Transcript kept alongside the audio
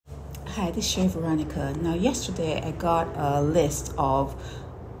Hi, this is Shay Veronica. Now, yesterday I got a list of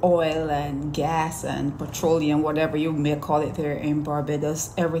oil and gas and petroleum, whatever you may call it there in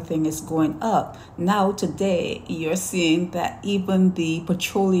Barbados. Everything is going up. Now, today, you're seeing that even the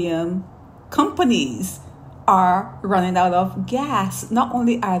petroleum companies are running out of gas. Not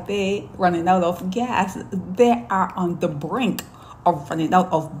only are they running out of gas, they are on the brink of running out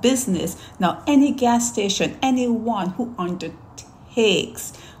of business. Now, any gas station, anyone who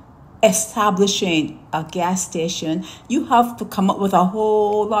undertakes establishing a gas station, you have to come up with a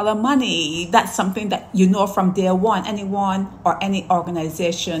whole lot of money. That's something that you know from day one. Anyone or any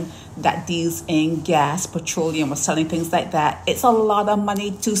organization that deals in gas, petroleum, or selling things like that, it's a lot of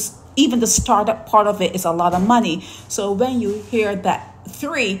money to, even the startup part of it is a lot of money. So when you hear that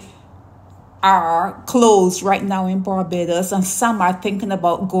 3 are closed right now in Barbados, and some are thinking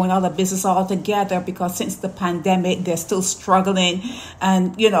about going out of business altogether because since the pandemic they're still struggling,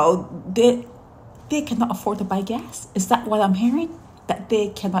 and they cannot afford to buy gas. Is that what I'm hearing? That they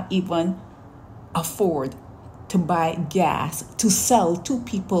cannot even afford to buy gas to sell to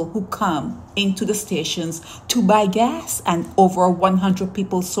people who come into the stations to buy gas, and over 100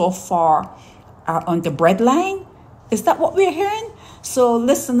 people so far are on the breadline. Is that what we're hearing? So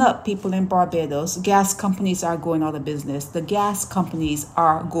listen up, people in Barbados. Gas companies are going out of business. The gas companies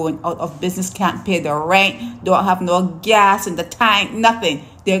are going out of business, can't pay the rent, don't have no gas in the tank, nothing.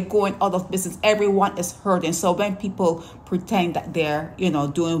 They're going out of business. Everyone is hurting. So when people pretend that they're,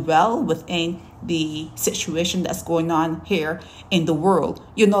 doing well within the situation that's going on here in the world,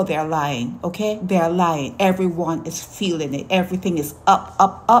 they're lying, okay? They're lying. Everyone is feeling it. Everything is up,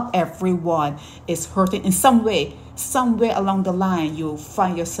 up, up. Everyone is hurting in some way. Somewhere along the line, you'll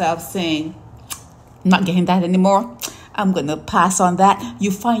find yourself saying, I'm not getting that anymore. I'm going to pass on that. You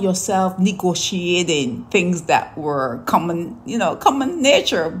find yourself negotiating things that were common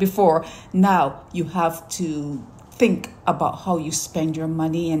nature before. Now you have to think about how you spend your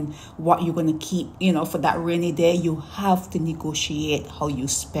money and what you're going to keep, for that rainy day. You have to negotiate how you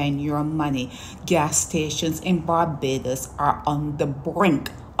spend your money. Gas stations in Barbados are on the brink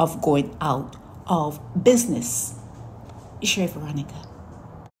of going out of business. Shay Veronica.